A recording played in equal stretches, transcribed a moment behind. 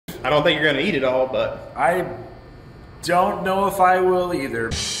I don't think you're gonna eat it all, but I don't know if I will either.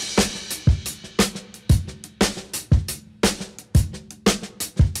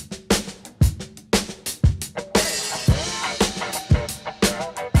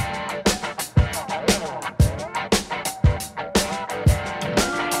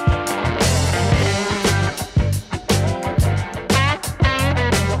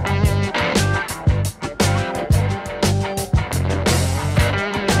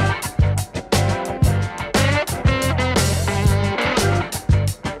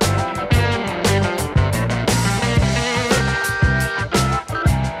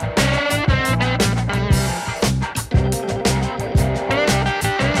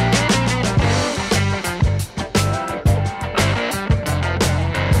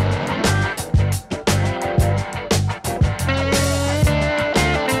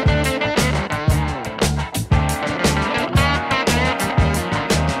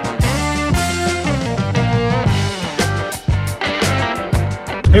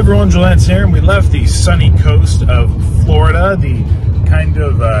 Hey everyone, Gillette's here, and we left the sunny coast of Florida, the kind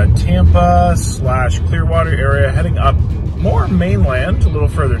of Tampa / Clearwater area, heading up more mainland, a little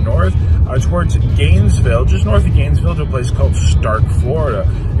further north, towards Gainesville, just north of Gainesville, to a place called Starke, Florida.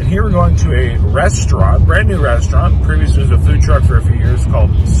 And here we're going to a restaurant, brand new restaurant. Previously was a food truck for a few years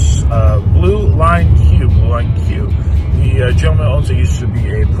called Blue Line Q. The gentleman who owns it used to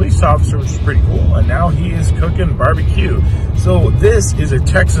be a police officer, which is pretty cool, and now he is cooking barbecue. So this is a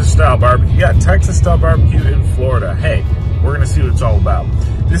Texas-style barbecue. Yeah, Texas-style barbecue in Florida. Hey, we're gonna see what it's all about.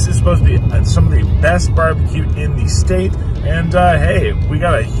 This is supposed to be some of the best barbecue in the state, and hey, we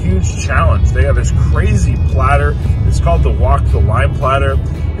got a huge challenge. They got this crazy platter. It's called the Walk the Line platter.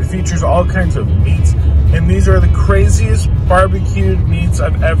 It features all kinds of meats, and these are the craziest barbecued meats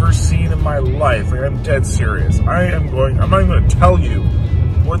I've ever seen in my life. Like, I'm dead serious. I'm not even gonna tell you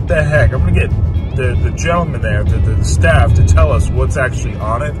what the heck. I'm gonna get the gentleman there, the staff, to tell us what's actually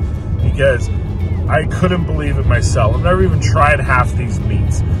on it, because I couldn't believe it myself. I've never even tried half these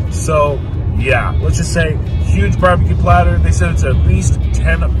meats. So yeah, let's just say huge barbecue platter. They said it's at least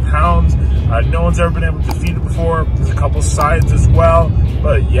 10 pounds. No one's ever been able to feed it before. There's a couple sides as well.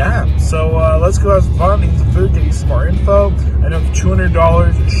 But yeah, so let's go have some fun, eat some food, get you some more info. I know it's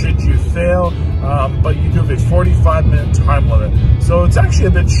 $200 should you fail, but you do have a 45-minute time limit. So it's actually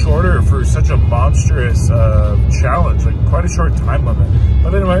a bit shorter for such a monstrous challenge, like quite a short time limit.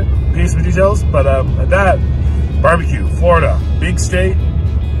 But anyway, give you some details. But at that, barbecue, Florida, big state,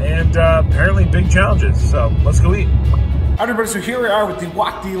 and apparently big challenges. So let's go eat. Alright everybody, so here we are with the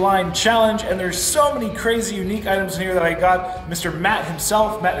Walk the Line challenge, and there's so many crazy unique items in here that I got Mr. Matt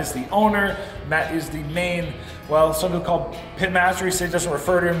himself. Matt is the owner. Matt is the main, well, some people call him pitmaster. He says he doesn't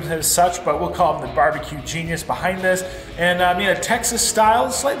refer to him as such, but we'll call him the barbecue genius behind this. And yeah, Texas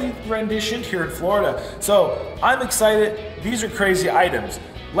style, slightly renditioned here in Florida. So I'm excited. These are crazy items.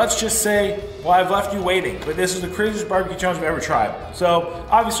 Let's just say, well, I've left you waiting, but this is the craziest barbecue challenge we've ever tried. So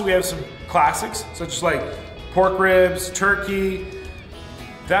obviously we have some classics, such as like pork ribs, turkey.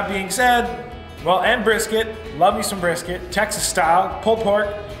 That being said, well, and brisket, love me some brisket, Texas style, pulled pork,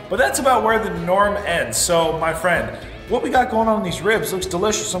 but that's about where the norm ends. So my friend, what we got going on in these ribs looks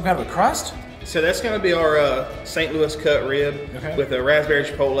delicious. Some kind of a crust? so that's going to be our St. Louis cut rib with a raspberry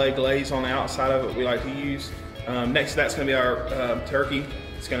chipotle glaze on the outside of it we like to use. Next to that's going to be our turkey.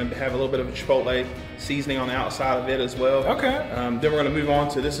 It's going to have a little bit of a chipotle seasoning on the outside of it as well. Okay. Then we're going to move on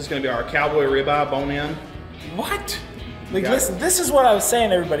to, this is going to be our cowboy ribeye bone-in. What? Like, listen, this is what I was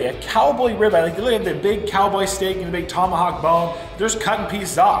saying, everybody. A cowboy ribeye. Like, you look at the big cowboy steak and the big tomahawk bone. There's cutting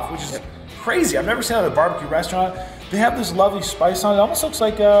pieces off, which is crazy. I've never seen that at a barbecue restaurant. They have this lovely spice on it. It almost looks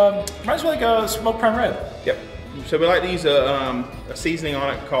like, reminds me like a smoked prime rib. Yep. So we like to use a seasoning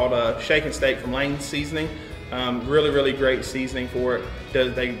on it called Shake and Steak from Lane's Seasoning. Really, really great seasoning for it.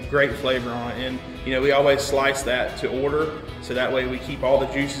 Does a great flavor on it, and you know we always slice that to order, so that way we keep all the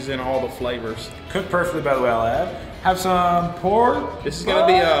juices and all the flavors. Cooked perfectly, by the way. I'll add. Have some pork. This is going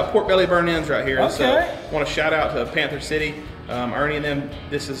to be pork belly burn-ins right here. Okay. So I want to shout out to Panther City, Ernie and them.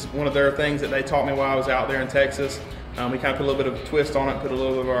 This is one of their things that they taught me while I was out there in Texas. We kind of put a little bit of a twist on it, put a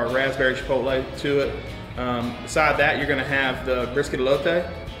little bit of our raspberry chipotle to it. Beside that, you're going to have the brisket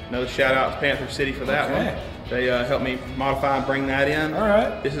elote. Another shout out to Panther City for that one. They helped me modify and bring that in. All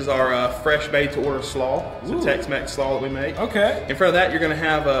right. This is our fresh made to order slaw. It's a Tex-Mex slaw that we make. Okay. In front of that, you're going to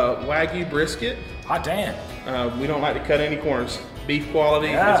have a Wagyu brisket. Hot damn. We don't like to cut any corners. Beef quality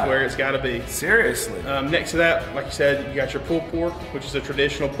is where it's got to be. Seriously. Next to that, like you said, you got your pulled pork, which is a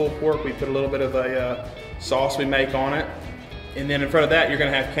traditional pulled pork. We put a little bit of a sauce we make on it. And then in front of that, you're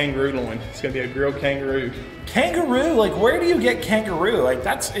gonna have kangaroo loin. It's gonna be a grilled kangaroo. Kangaroo? Like, where do you get kangaroo? Like,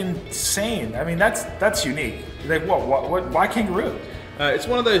 that's insane. I mean, that's unique. Like, what? Why kangaroo? It's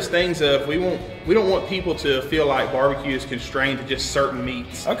one of those things of we don't want people to feel like barbecue is constrained to just certain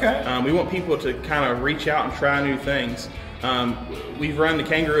meats. Okay. We want people to kind of reach out and try new things. We've run the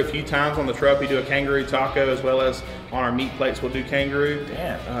kangaroo a few times on the truck. We do a kangaroo taco as well as on our meat plates we'll do kangaroo.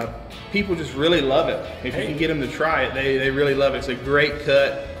 Damn. People just really love it. If you can get them to try it, they really love it. It's a great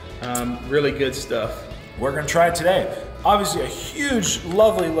cut, really good stuff. We're gonna try it today. Obviously a huge,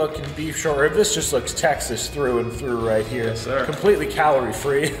 lovely looking beef short rib. This just looks Texas through and through right here. Yes, sir. Completely calorie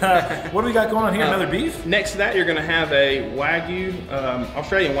free. What do we got going on here? Another beef? Next to that, you're gonna have a Wagyu,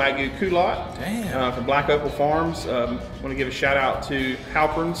 Australian Wagyu culotte. Damn. From Black Opal Farms. Want to give a shout out to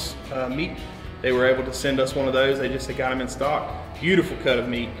Halpern's Meat. They were able to send us one of those. They got them in stock. Beautiful cut of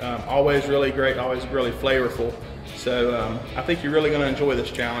meat. Always really great, always really flavorful. So I think you're really gonna enjoy this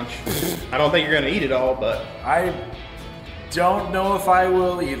challenge. I don't think you're gonna eat it all, but I don't know if I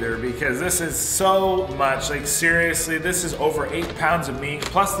will either, because this is so much. Like, seriously, this is over 8 pounds of meat,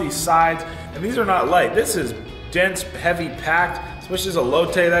 plus these sides, and these are not light. This is dense, heavy packed, especially as a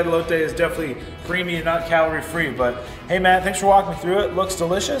elote. That elote is definitely creamy and not calorie free. But hey, Matt, thanks for walking me through it. Looks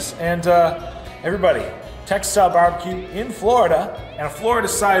delicious. And everybody, Texas style barbecue in Florida, and a Florida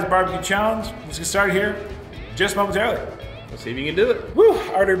sized barbecue challenge. Let's get started here just momentarily. let's see if you can do it. Woo! All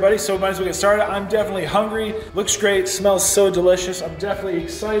right, everybody, so might as well get started. I'm definitely hungry. Looks great, smells so delicious. I'm definitely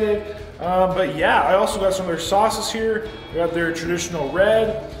excited. But yeah, I also got some of their sauces here. We got their traditional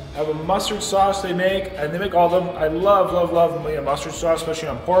red. I have a mustard sauce they make, and they make all of them. I love mustard sauce, especially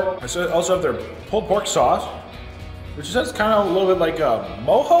on pork. I also have their pulled pork sauce, which is kind of a little bit like a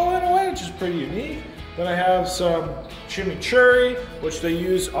mojo in a way, which is pretty unique. Then I have some chimichurri, which they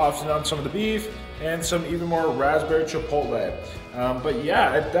use often on some of the beef, and some even more raspberry chipotle. But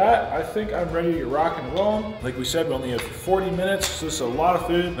yeah, at that, I think I'm ready to rock and roll. Like we said, we only have 40 minutes, so this is a lot of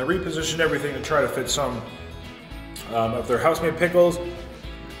food. I repositioned everything to try to fit some of their house-made pickles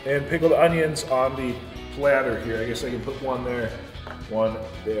and pickled onions on the platter here. I guess I can put one there, one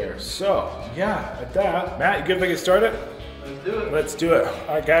there. So yeah, at that, Matt, you good if I get started? Let's do it. Let's do it.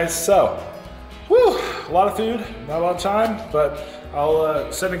 All right, guys, so, whew, a lot of food, not a lot of time, but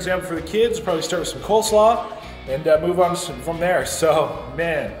I'll set an example for the kids, probably start with some coleslaw, and move on from there. So,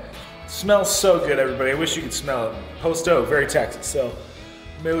 man, it smells so good, everybody. I wish you could smell it. Post-oak, very Texas. So,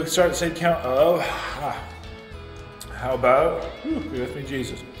 maybe we can start at the same count of, how about, be with me,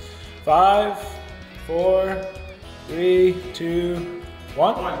 Jesus. 5, 4, 3, 2,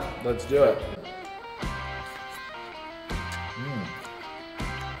 1. Let's do it.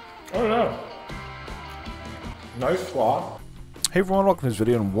 Oh no. Nice claw. Hey everyone, welcome to this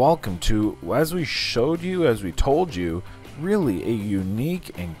video and welcome to, as we showed you, as we told you, really a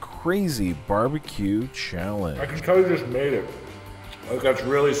unique and crazy barbecue challenge. I can tell you just made it. Like, that's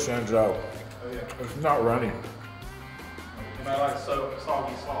really stands out. Oh, yeah. It's not runny. And I like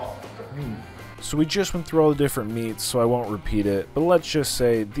soggy soft. So we just went through all the different meats, so I won't repeat it, but let's just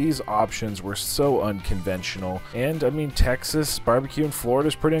say these options were so unconventional. And I mean, Texas barbecue in Florida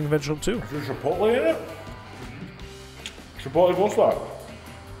is pretty unconventional too. Is there chipotle in it? Chipotle coleslaw.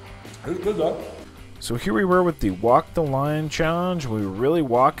 It's good though. So here we were with the Walk the Line challenge. We were really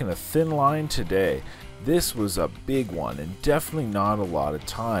walking a thin line today. This was a big one and definitely not a lot of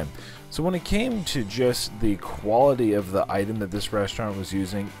time. So when it came to just the quality of the item that this restaurant was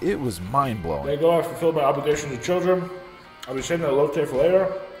using, it was mind-blowing. They go, I fulfill my obligation to children. I'll be saving that elote for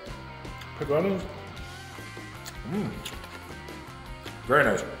later. Pickle onions. Very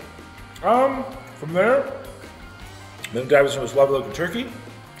nice. From there, then dive into this lovely looking turkey.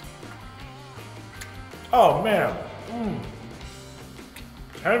 Oh man.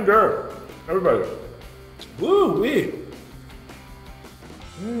 Tender. Everybody. Woo-wee.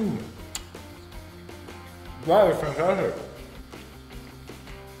 That is fantastic.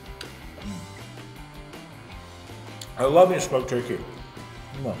 I love me a smoked turkey.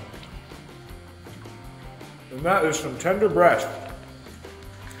 And that is some tender breast.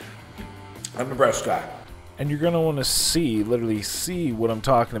 I'm a breast guy. And you're going to want to see, literally see what I'm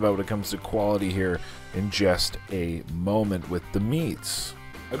talking about when it comes to quality here in just a moment with the meats.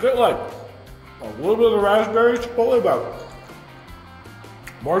 I get like a little bit of the raspberry chipotle, but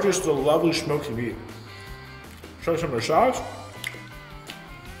more just the lovely smoky meat. Show some of their sauce.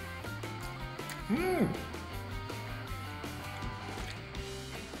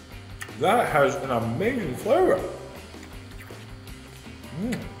 That has an amazing flavor.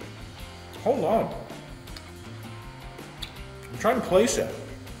 Hold on. I'm trying to place it.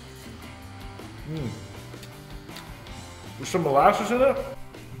 There's some molasses in it.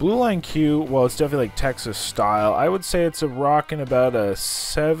 Blue Line Q, well, it's definitely like Texas style. I would say it's a rockin' about a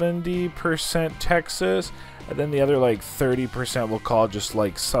 70% Texas, and then the other like 30% we'll call just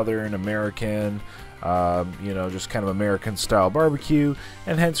like Southern American, you know, just kind of American style barbecue.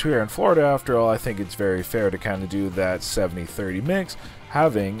 And hence we are in Florida. After all, I think it's very fair to kind of do that 70-30 mix,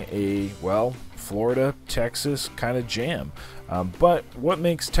 having a, well, Florida, Texas kind of jam. But what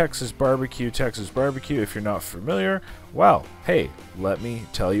makes Texas barbecue, if you're not familiar? Well, hey, let me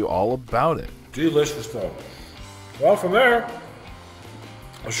tell you all about it. Delicious though. Well, from there,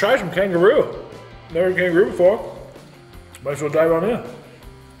 let's try some kangaroo. Never had kangaroo before. Might as well dive on in.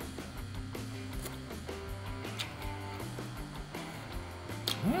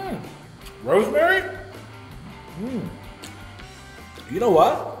 Rosemary? You know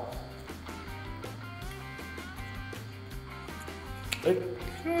what?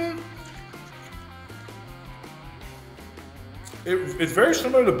 It's very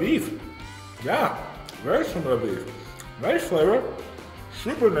similar to beef. Yeah, very similar to beef. Nice flavor,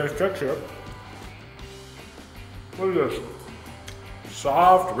 super nice texture. Look at this.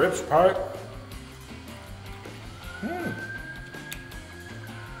 Soft, ribs part.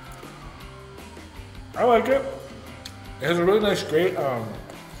 I like it. It has a really nice grate.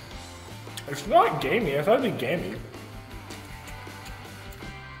 It's not gamey. I thought it'd be gamey.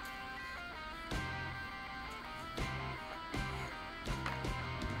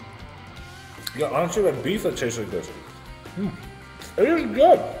 Yeah, honestly, that beef that tastes like this. It is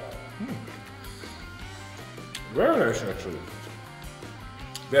good. Very nice, actually.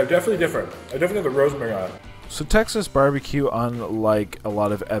 Yeah, definitely different. I definitely have the rosemary on it. So Texas barbecue, unlike a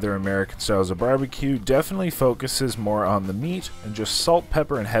lot of other American styles of barbecue, definitely focuses more on the meat and just salt,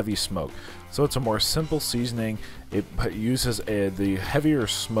 pepper, and heavy smoke. So it's a more simple seasoning. It uses the heavier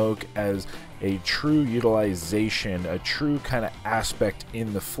smoke as a true utilization, a true kind of aspect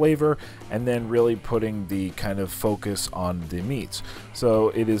in the flavor, and then really putting the kind of focus on the meats. So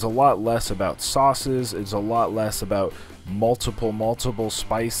it is a lot less about sauces, it's a lot less about multiple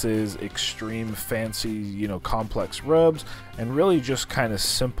spices, extreme fancy, you know, complex rubs, and really just kind of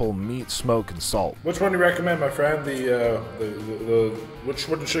simple meat, smoke, and salt. Which one do you recommend, my friend? Which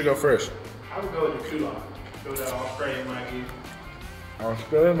one should go first? I would go with the Kula. Go to Australian Maggie.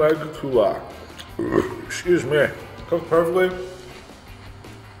 Australian Maggie Kula. Excuse me. Cooked perfectly.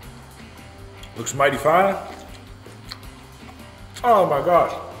 Looks mighty fine. Oh my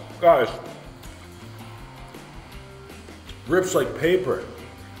gosh, guys. Rips like paper.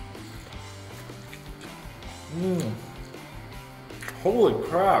 Holy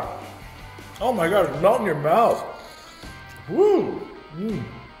crap. Oh my gosh, melt in your mouth. Woo.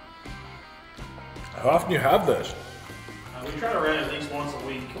 How often do you have this? We try to run at least once a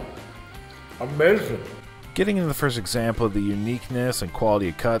week. Amazing. Getting into the first example of the uniqueness and quality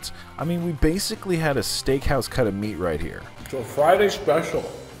of cuts, I mean, we basically had a steakhouse cut of meat right here. So a Friday special.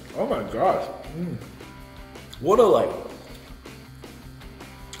 Oh my gosh. What a like.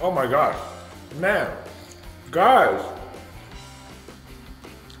 Oh my gosh. Man. Guys.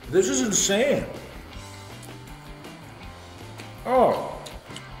 This is insane. Oh.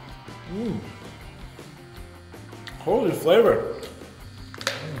 Holy flavor.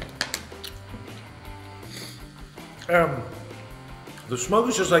 The smoke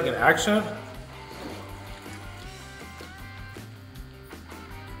is just like an accent.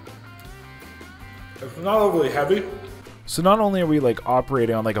 It's not overly heavy. So not only are we like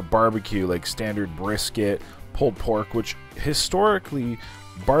operating on like a barbecue, like standard brisket, pulled pork, which historically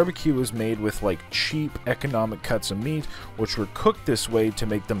barbecue was made with like cheap economic cuts of meat, which were cooked this way to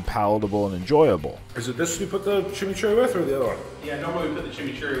make them palatable and enjoyable. Is it this you put the chimichurri with, or the other one? Yeah, normally we put the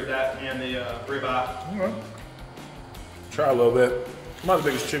chimichurri with that and the ribeye. Okay. Try a little bit. I'm not the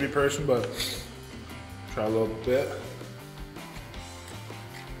biggest chili person, but try a little bit.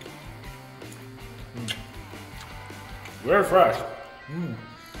 Very fresh.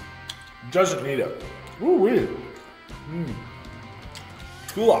 Doesn't need it. Ooh wee.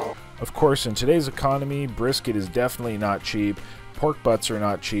 Cool. Of course, in today's economy, brisket is definitely not cheap. Pork butts are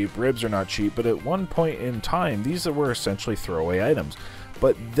not cheap, ribs are not cheap, but at one point in time, these were essentially throwaway items.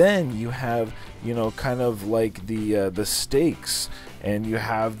 But then you have, you know, kind of like the steaks, and you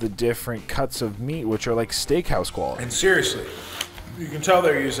have the different cuts of meat, which are like steakhouse quality. And seriously, you can tell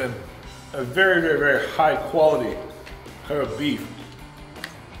they're using a very, very, very high quality cut of beef.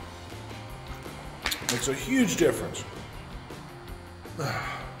 Makes a huge difference.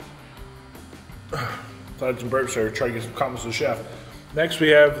 Thought some burps there, try to get some compliments to the chef. Next we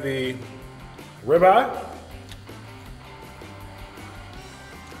have the ribeye.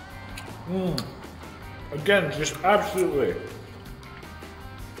 again, just absolutely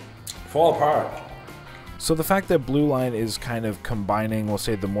fall apart. So the fact that Blue Line is kind of combining, we'll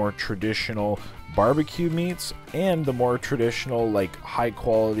say, the more traditional barbecue meats and the more traditional, like, high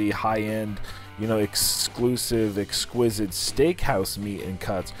quality, high end, you know, exclusive, exquisite steakhouse meat and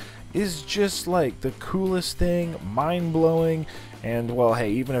cuts is just like the coolest thing, mind-blowing. And well,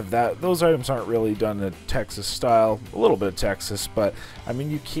 hey, even if those items aren't really done in a Texas style, a little bit of Texas, but I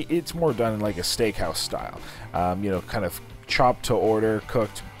mean, it's more done in like a steakhouse style, you know, kind of chopped to order,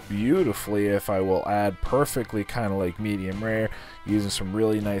 cooked beautifully, if I will add, perfectly kind of like medium rare, using some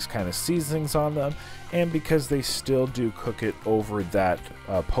really nice kind of seasonings on them. And because they still do cook it over that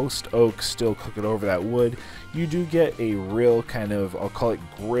post oak, still cook it over that wood, you do get a real kind of, I'll call it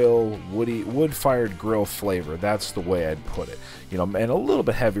grill, wood-fired grill flavor. That's the way I'd put it, you know, and a little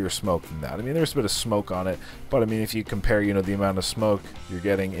bit heavier smoke than that. I mean, there's a bit of smoke on it, but I mean, if you compare, you know, the amount of smoke you're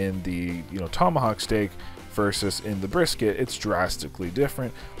getting in the, you know, tomahawk steak versus in the brisket, it's drastically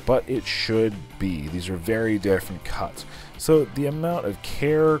different, but it should be. These are very different cuts. So the amount of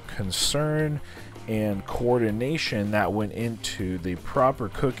care, concern, and coordination that went into the proper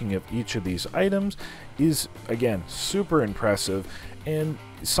cooking of each of these items is, again, super impressive, and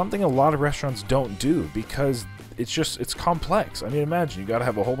something a lot of restaurants don't do, because it's complex. I mean, imagine you got to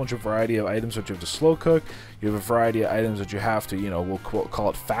have a whole bunch of variety of items that you have to slow cook. You have a variety of items that you have to, you know, we'll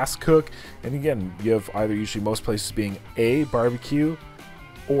call it fast cook. And again, you have either, usually most places being A, barbecue,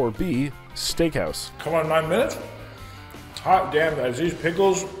 or B, steakhouse. Come on, 9 minutes? Hot damn, guys, these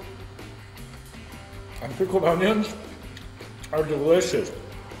pickles and pickled onions are delicious.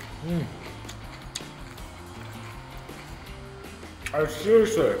 I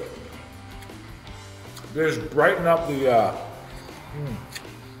seriously, they just brighten up the,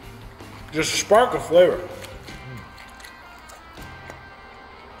 just spark of flavor.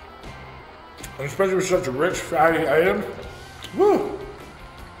 And especially with such a rich, fatty item, woo!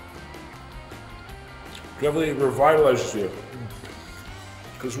 Definitely revitalizes you.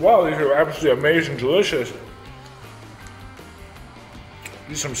 Because wow, these are absolutely amazing, delicious.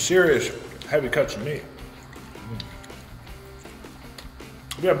 These are some serious heavy cuts of meat.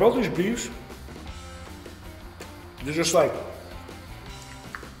 Yeah, both these beefs, they're just like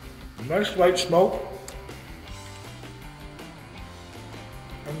nice light smoke,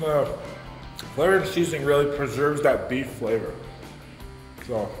 and the flavor and seasoning really preserves that beef flavor.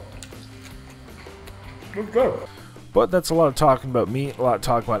 So, it's good. But that's a lot of talking about meat, a lot of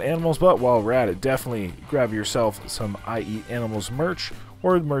talking about animals. But while we're at it, definitely grab yourself some I Eat Animals merch,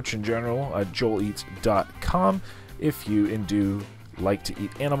 or merch in general at joeleats.com if you do like to eat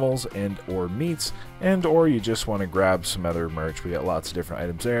animals and or meats, and or you just want to grab some other merch. We got lots of different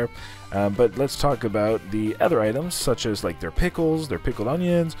items there, but let's talk about the other items, such as like their pickles, their pickled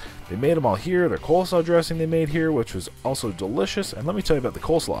onions. They made them all here. Their coleslaw dressing they made here, which was also delicious. And let me tell you about the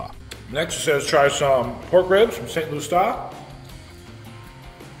coleslaw. Next it says try some pork ribs from St. Louis style.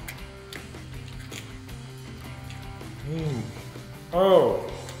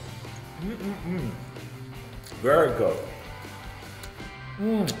 Oh, very good.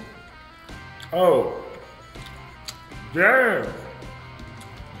 Oh, damn.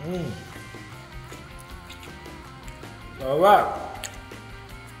 Now that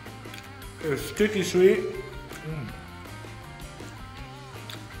is sticky sweet.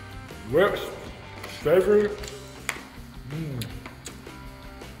 Whipped, savory.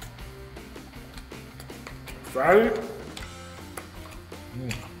 Fatty.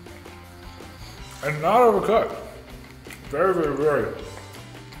 And not overcooked. Very, very, very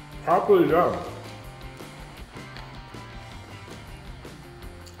properly done.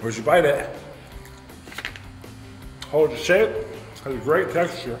 As you bite it, hold the shape, has a great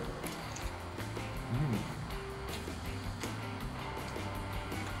texture.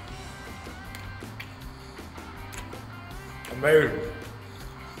 Amazing.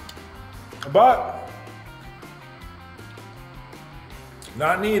 But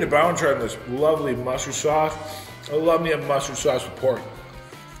not needed, but I want to try this lovely mustard sauce. I love me a mustard sauce with pork.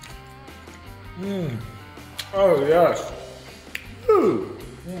 Oh yes.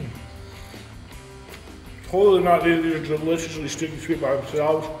 Totally not needed. These are deliciously sticky sweet by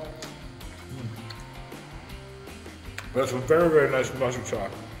themselves. That's some very, very nice mustard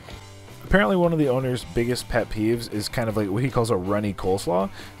sauce. Apparently one of the owner's biggest pet peeves is kind of like what he calls a runny coleslaw.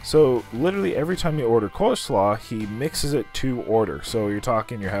 So literally every time you order coleslaw, he mixes it to order. So you're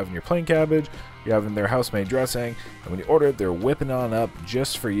having your plain cabbage, you're having their house-made dressing, and when you order it, they're whipping on up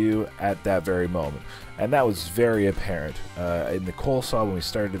just for you at that very moment. And that was very apparent in the coleslaw when we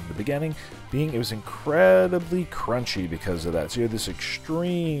started at the beginning, it was incredibly crunchy because of that. So you have this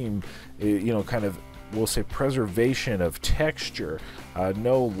extreme, kind of we'll say, preservation of texture,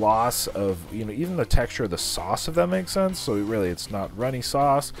 no loss of, you know, even the texture of the sauce, if that makes sense. So really, it's not runny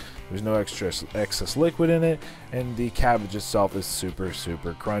sauce. There's no excess liquid in it, and the cabbage itself is super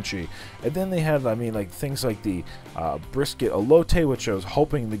crunchy. And then they had, I mean, like things like the brisket elote, which I was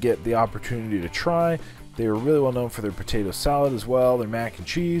hoping to get the opportunity to try. They were really well known for their potato salad as well, their mac and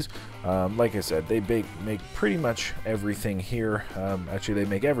cheese. Like I said, they make pretty much everything here. Actually, they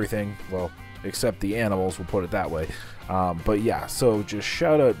make everything, well, except the animals, we'll put it that way. But yeah, so just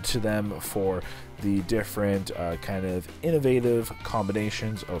shout out to them for the different kind of innovative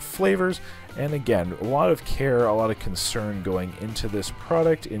combinations of flavors. And again, a lot of care, a lot of concern going into this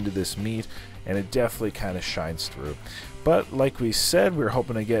product, into this meat, and it definitely kind of shines through. But like we said, we were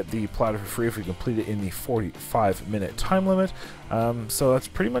hoping to get the platter for free if we complete it in the 45-minute time limit. So that's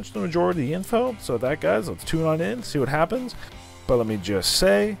pretty much the majority of the info. So with that, guys, let's tune on in, see what happens. But let me just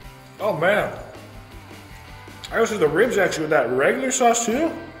say, oh man, I also the ribs actually with that regular sauce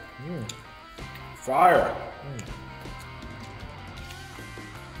too. Fire.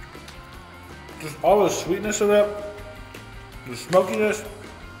 Just all the sweetness of it, the smokiness,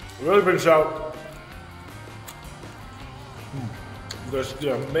 really brings out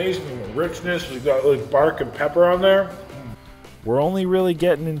the amazing richness. You got like bark and pepper on there. We're only really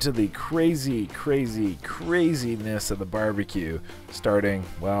getting into the craziness of the barbecue starting,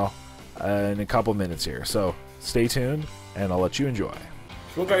 well, in a couple minutes here. So stay tuned, and I'll let you enjoy.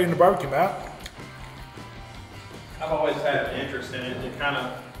 So what got you into barbecue, Matt? I've always had an interest in it. It kind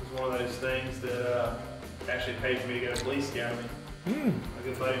of was one of those things that actually paid for me to go to Police Academy. A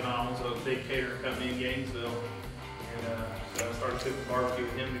good buddy of mine owns a big catering company in Gainesville, and so I started cooking barbecue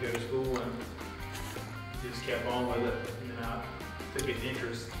with him to go to school, and just kept on with it. And then I took an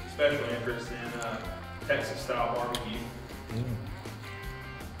interest, special interest in Texas-style barbecue.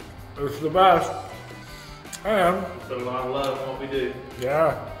 It's the best. And Put a lot of love in what we do.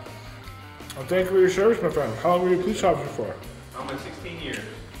 yeah. Well, thank you for your service, my friend. How long were you a police officer for? I'm at 16 years.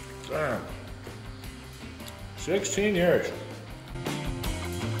 Damn. 16 years.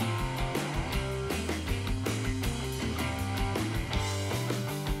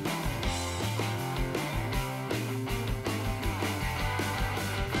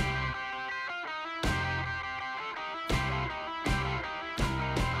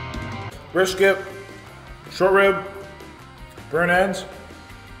 Brisket, short rib, burn ends.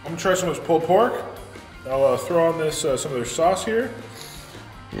 I'm gonna try some of this pulled pork. I'll throw on this some of their sauce here.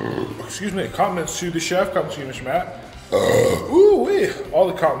 Excuse me, compliments to the chef, compliments to you, Mr. Matt. Ooh wee, all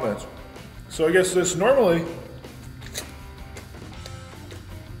the compliments. So I guess this normally.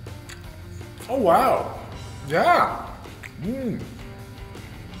 Oh wow, yeah.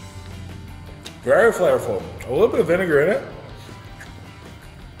 Very flavorful. A little bit of vinegar in it.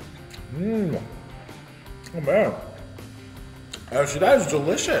 Oh man. Actually, that is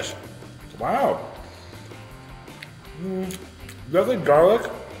delicious. Wow. Definitely garlic,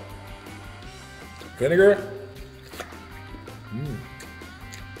 vinegar.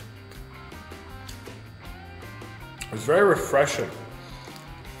 It's very refreshing.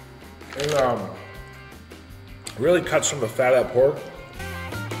 And really cuts some of the fat out of pork.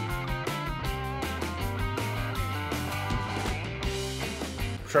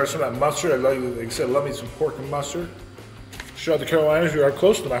 Try some of that mustard. Like I said, I love me some pork and mustard. Shout out to Carolinas, we are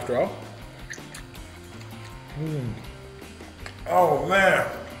close to them after all. Oh man.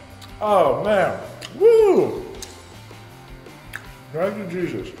 Oh man. Woo! Thank you,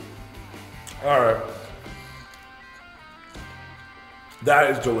 Jesus. Alright. That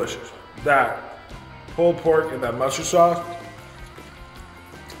is delicious. That pulled pork and that mustard sauce.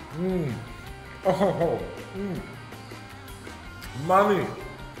 Oh. Money.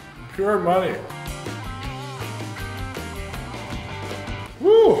 Pure money.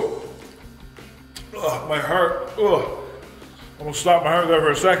 Woo! Ugh, my heart. Ugh. Almost stopped my heart there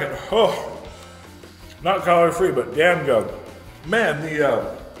for a second. Oh, not calorie free, but damn good. Man,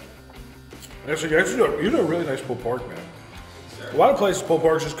 actually, you do a really nice pulled pork, man. A lot of places pulled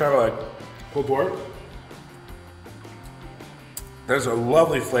pork is just kind of like pulled pork. There's a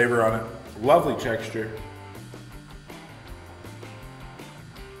lovely flavor on it, lovely texture.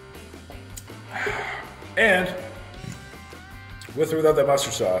 And with or without that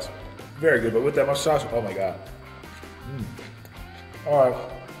mustard sauce, very good. But with that mustard sauce, oh my god. All right.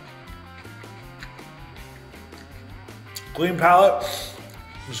 Clean palate.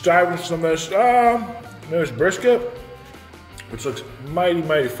 Let's dive into some of this. There's brisket, which looks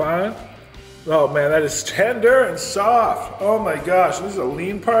mighty fine. Oh man, that is tender and soft. Oh my gosh, this is a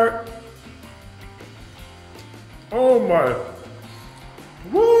lean part. Oh my.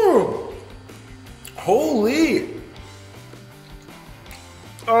 Woo! Holy!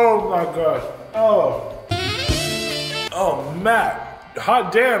 Oh my gosh. Oh. Oh, Matt.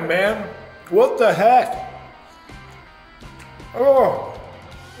 Hot damn, man. What the heck? Oh.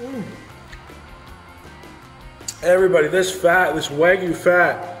 Mm. Everybody, this fat, this Wagyu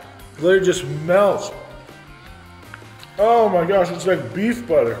fat, literally just melts. Oh my gosh, it's like beef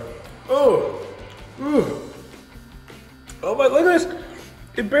butter. Oh. Ooh. Oh my, look at this.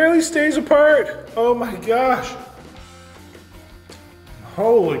 It barely stays apart. Oh my gosh.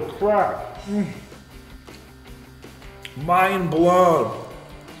 Holy crap. Mind blown.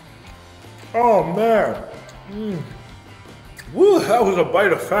 Oh man. Woo, that was a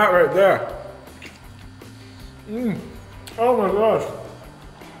bite of fat right there. Oh my gosh.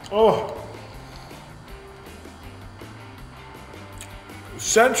 Oh.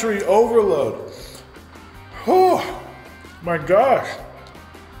 Sensory overload. Oh my gosh.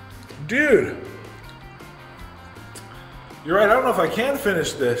 Dude. You're right, I don't know if I can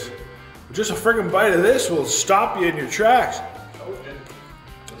finish this. Just a friggin' bite of this will stop you in your tracks. Okay.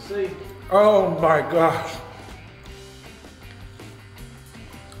 Let's see. Oh my gosh.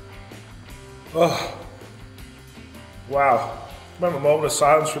 Oh. Wow. Remember a moment of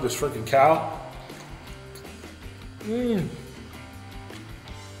silence for this freaking cow?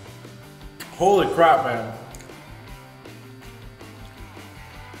 Holy crap, man.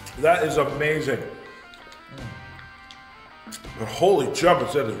 That is amazing. But holy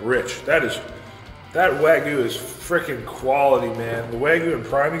jumpers, that is rich. That Wagyu is freaking quality, man. The Wagyu and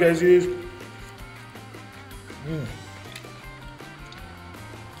prime you guys use.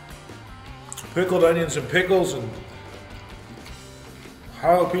 Pickled onions and pickles and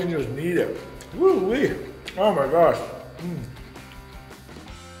jalapenos need it. Woo-wee. Oh my gosh.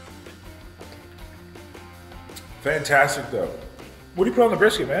 Fantastic though. What do you put on the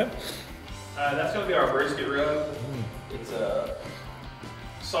brisket, man? That's going to be our brisket rub. It's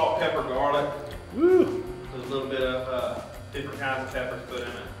salt, pepper, garlic. Woo. There's a little bit of different kinds of peppers put in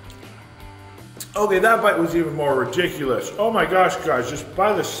it. Okay, that bite was even more ridiculous. Oh my gosh, guys, just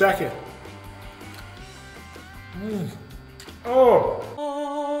by the second. Oh.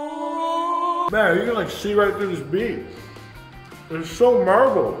 Man, you can like see right through this beef. It's so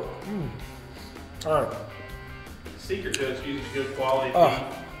marbled. All right. Secret to it's using good quality beef,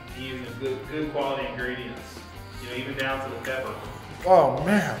 using good quality ingredients. You know, even down to the pepper. Oh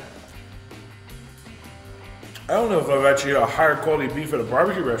man. I don't know if I've actually had a higher quality beef at a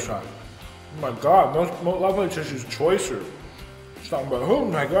barbecue restaurant. Oh my god, a lot of places just use choicer. It's talking about, oh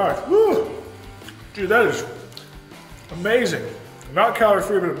my gosh. Woo. Dude, that is amazing. Not calorie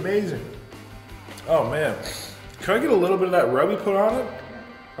free, but amazing. Oh man. Can I get a little bit of that rub you put on it?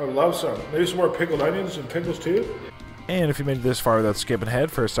 I would love some. Maybe some more pickled onions and pickles too. And if you made it this far without skipping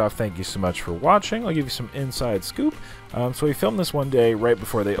ahead, first off, thank you so much for watching. I'll give you some inside scoop. So we filmed this one day right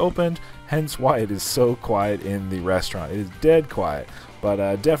before they opened, hence why it is so quiet in the restaurant. It is dead quiet, but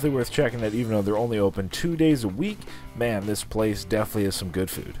definitely worth checking that even though they're only open 2 days a week, man, this place definitely is some good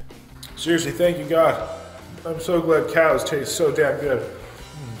food. Seriously, thank you God. I'm so glad cows taste so damn good.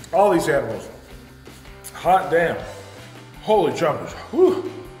 All these animals. Hot damn. Holy jumpers. Whew.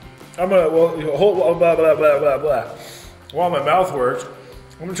 I'm gonna, well, blah, blah, blah, blah, blah. While my mouth works,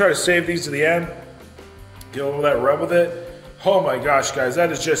 I'm gonna try to save these to the end. Get over that rub with it. Oh my gosh, guys,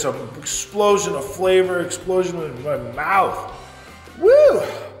 that is just an explosion of flavor, explosion in my mouth. Woo!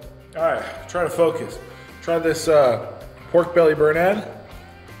 All right, try to focus. Try this pork belly burn end.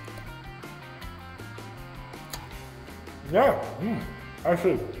 Yeah,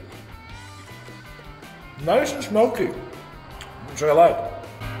 actually, nice and smoky, which I like.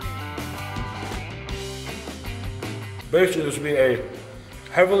 Basically, this would be a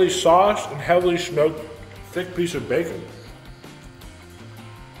heavily sauced and heavily smoked thick piece of bacon.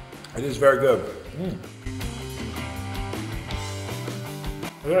 It is very good.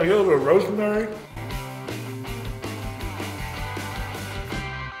 I got a little bit of rosemary.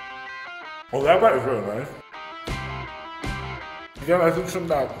 Oh, that bite is really nice. Again, I think some of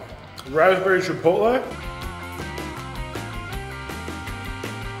that raspberry chipotle.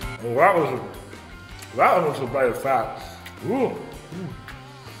 Oh, that one was a bite of fat. Ooh.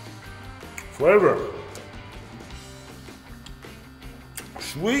 Flavor.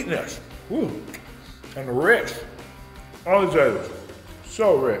 Sweetness. Ooh. And rich. All these items.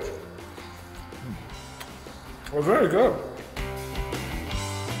 So rich. Well, very good.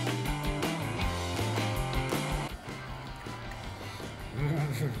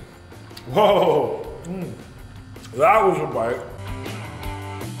 Whoa. That was a bite.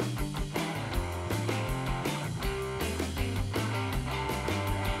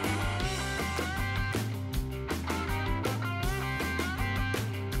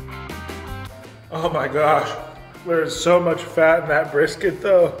 Oh my gosh, there's so much fat in that brisket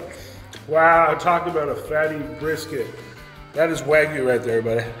though. Wow, talk about a fatty brisket. That is Wagyu right there,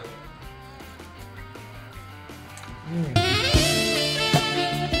 buddy.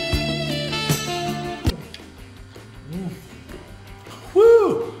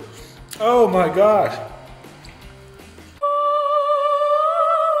 Woo! Oh my gosh.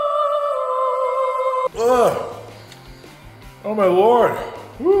 Ugh. Oh my Lord.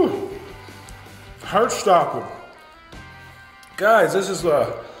 Woo. Heart stopping. Guys, this is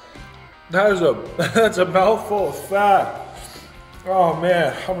that's a mouthful of fat. Oh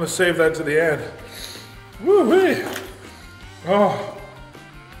man, I'm gonna save that to the end. Woo-wee. Oh,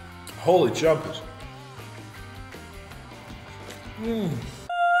 holy jumpers.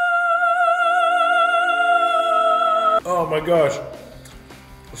 Oh my gosh.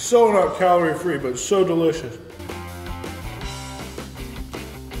 So not calorie free, but so delicious.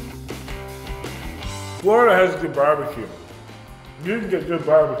 Florida has good barbecue. You can get good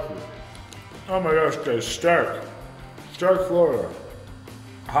barbecue. Oh my gosh, guys, Starke Florida.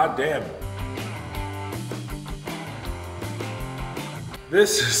 Hot damn.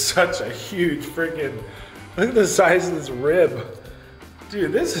 This is such a huge freaking, look at the size of this rib.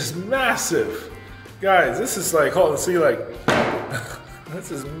 Dude, this is massive. Guys, this is like, hold on, see like, this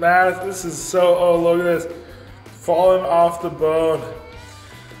is massive. This is so, oh look at this. Falling off the bone.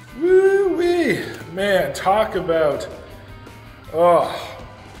 Woo-wee. Man, talk about, oh,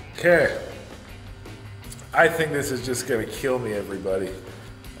 okay. I think this is just gonna kill me, everybody.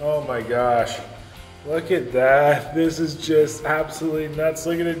 Oh my gosh. Look at that. This is just absolutely nuts.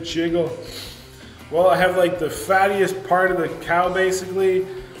 Look at it jiggle. Well, I have like the fattiest part of the cow basically,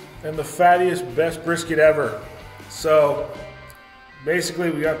 and the fattiest, best brisket ever. So basically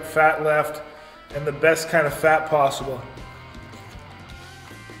we got fat left and the best kind of fat possible.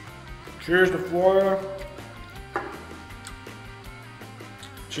 Cheers to Florida.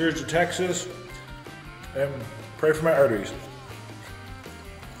 Cheers to Texas. And pray for my arteries.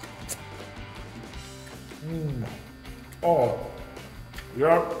 Oh,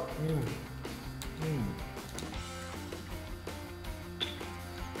 yeah.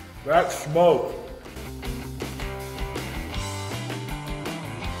 That smoke.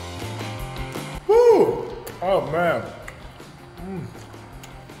 Woo! Oh man.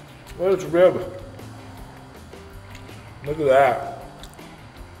 Look at this rib. Look at that.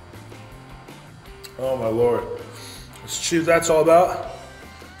 Oh my Lord. Let's see what that's all about.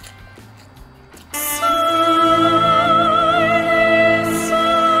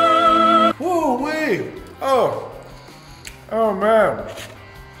 Woo-wee! Oh. Oh man.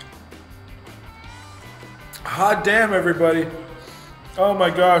 Hot damn, everybody. Oh my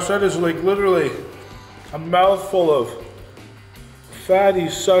gosh, that is like literally a mouthful of fatty,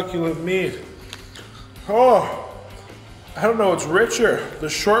 succulent meat. Oh, I don't know what's richer, the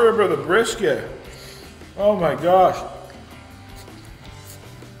short rib or the brisket. Oh my gosh.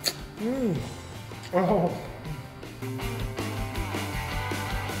 Oh.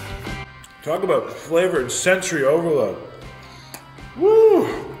 Talk about flavor and sensory overload. Woo!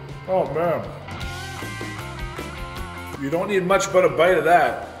 Oh man. You don't need much but a bite of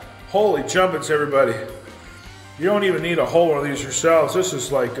that. Holy jumpins, everybody. You don't even need a whole one of these yourselves. This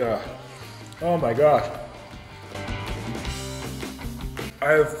is like, oh my gosh.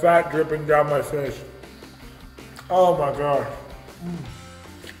 I have fat dripping down my face. Oh my gosh.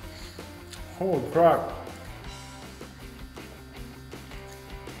 Holy crap.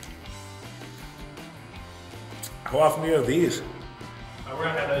 How often do you have these? We're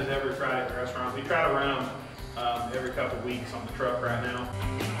gonna have those every Friday at the restaurant. We try to run them every couple of weeks on the truck right now.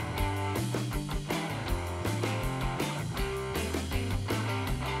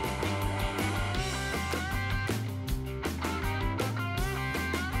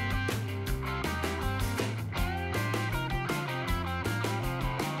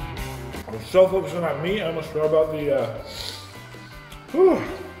 I'm so focusing on meat, I almost forgot about the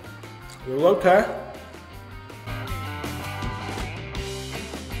elote.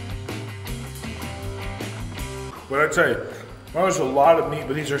 But I tell you, that was a lot of meat,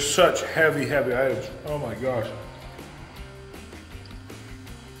 but these are such heavy, heavy items. Oh my gosh.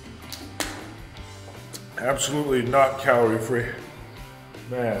 Absolutely not calorie free.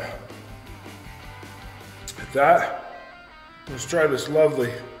 Man. At that, let's try this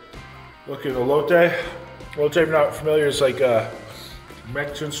lovely looking elote. Elote, if you're not familiar, is like a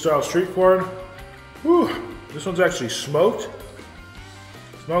Mexican style street corn. Whew. This one's actually smoked.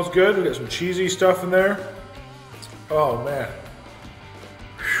 Smells good. We got some cheesy stuff in there. Oh man.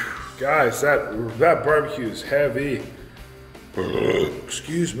 Whew. Guys, that barbecue is heavy.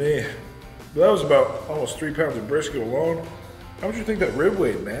 Excuse me. That was about almost 3 pounds of brisket alone. How much do you think that rib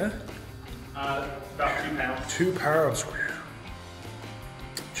weighed, man? About 2 pounds. 2 pounds.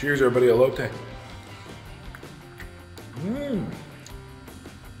 Cheers, everybody, elote.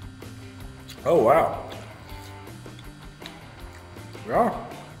 Oh, wow. Yeah.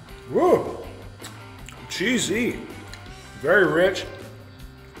 Woo. Cheesy. Very rich.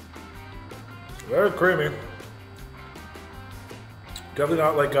 Very creamy. Definitely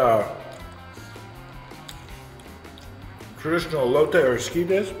not like a traditional elote or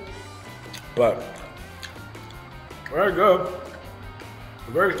esquites, but very good.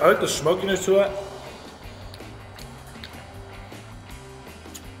 I like the smokiness to it.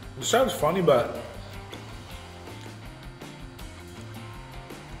 It sounds funny, but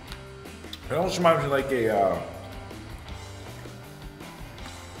it almost reminds me like a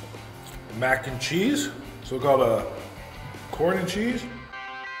mac and cheese, so-called a corn and cheese.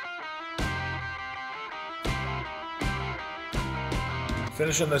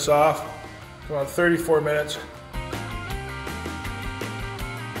 Finishing this off, around 34 minutes.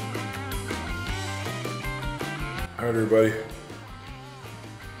 All right, everybody.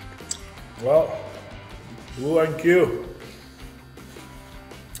 Well, blue line Q.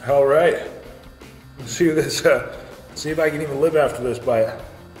 All right. Let's see this. See if I can even live after this bite.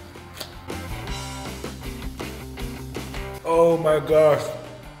 Oh my gosh.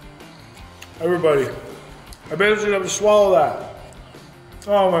 Everybody, I basically have to swallow that.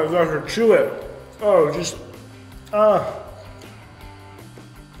 Oh my gosh, or chew it. Oh, just,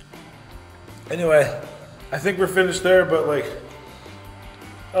 Anyway, I think we're finished there, but like,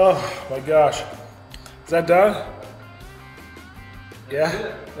 oh my gosh. Is that done?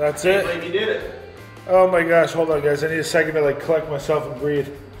 Yeah, that's it. Like you did it. Oh my gosh, hold on guys. I need a second to like collect myself and breathe.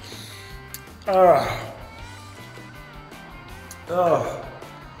 Oh. I'll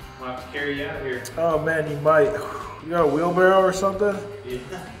have to carry you out of here. Oh man, you might. You got a wheelbarrow or something? Yeah.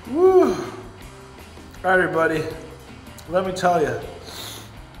 Woo. All right, everybody. Let me tell you.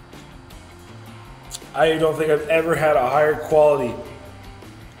 I don't think I've ever had a higher quality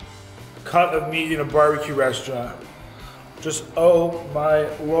cut of meat in a barbecue restaurant. Just, oh my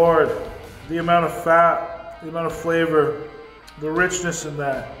Lord. The amount of fat, the amount of flavor, the richness in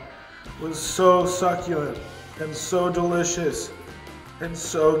that was so succulent and so delicious and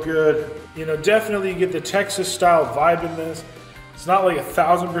so good. You know, definitely you get the Texas style vibe in this. It's not like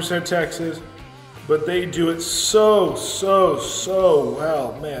 1000% Texas, but they do it so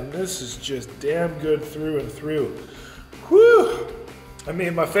well. Man, this is just damn good through and through. Whew. I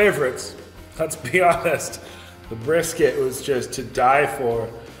mean, my favorites, let's be honest. The brisket was just to die for.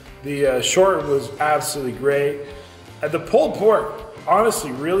 The short was absolutely great. And the pulled pork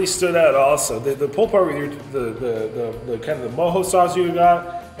honestly really stood out also. The pulled pork with the kind of the mojo sauce you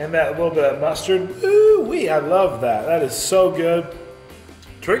got and that little bit of mustard. Ooh wee, I love that. That is so good.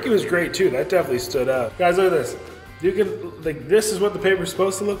 Turkey was great too. That definitely stood out. Guys, look at this. You can, like, this is what the paper's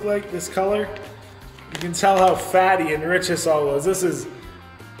supposed to look like, this color. You can tell how fatty and rich this all was. This is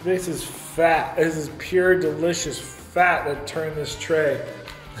fat. This is pure, delicious fat that turned this tray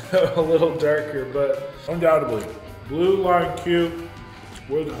a little darker, but undoubtedly, Blue Line Q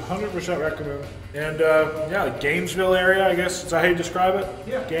would 100% recommend. And yeah, Gainesville area, I guess, is that how you describe it?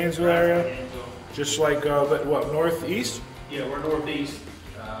 Yeah. Gainesville area. Gainesville. Just like, what, northeast? Yeah, we're northeast,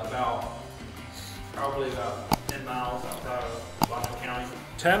 probably about 10 miles outside of Washington County.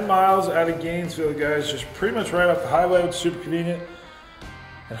 10 miles out of Gainesville, guys, just pretty much right off the highway. It's super convenient.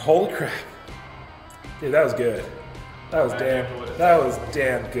 And holy crap, dude, that was good. That was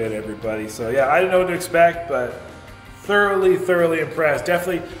damn good, everybody. So yeah, I didn't know what to expect, but thoroughly impressed.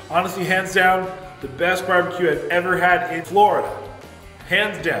 Definitely, honestly, hands down, the best barbecue I've ever had in Florida.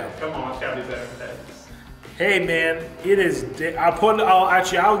 Hands down. Come on, it's gotta be better than Texas. Hey man, it is.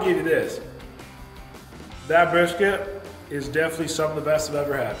 I'll give you this. That brisket is definitely some of the best I've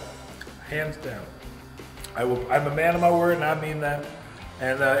ever had. Hands down. I'm a man of my word, and I mean that.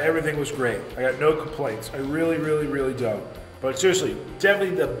 And everything was great. I got no complaints. I really don't. But seriously,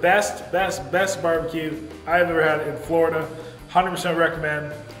 definitely the best barbecue I've ever had in Florida. 100%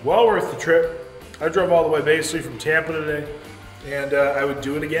 recommend. Well worth the trip. I drove all the way basically from Tampa today, and I would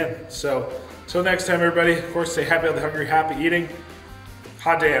do it again. So, till next time, everybody. Of course, stay happy, healthy, hungry, happy eating.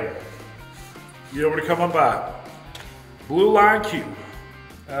 Hot damn. You know where to come on by. Blue Line Q.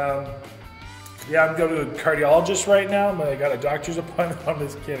 Yeah, I'm going to a cardiologist right now. I got a doctor's appointment. I'm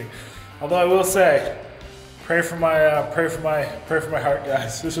just kidding. Although I will say, pray for my heart,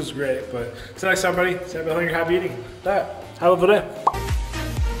 guys. This was great. But till next time, buddy. Stay happy eating. That. Have a good day.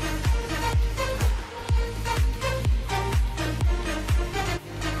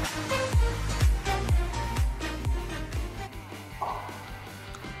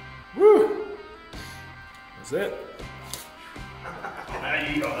 That's it. How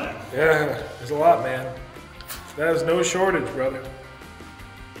you eat all that? Yeah, there's a lot, man. That is no shortage, brother.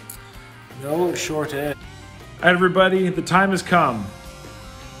 No shortage. All right, everybody, the time has come.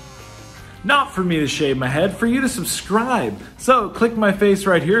 Not for me to shave my head, for you to subscribe. So click my face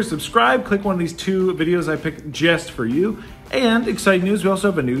right here, subscribe, click one of these 2 videos I picked just for you. And exciting news, we also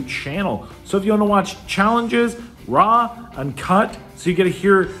have a new channel. So if you want to watch challenges, raw, uncut, so you get to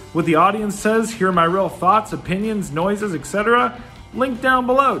hear what the audience says, hear my real thoughts, opinions, noises, etc., link down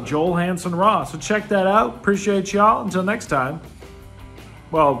below, Joel Hansen Raw. So check that out. Appreciate y'all. Until next time,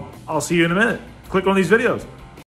 well, I'll see you in a minute. Click on these videos.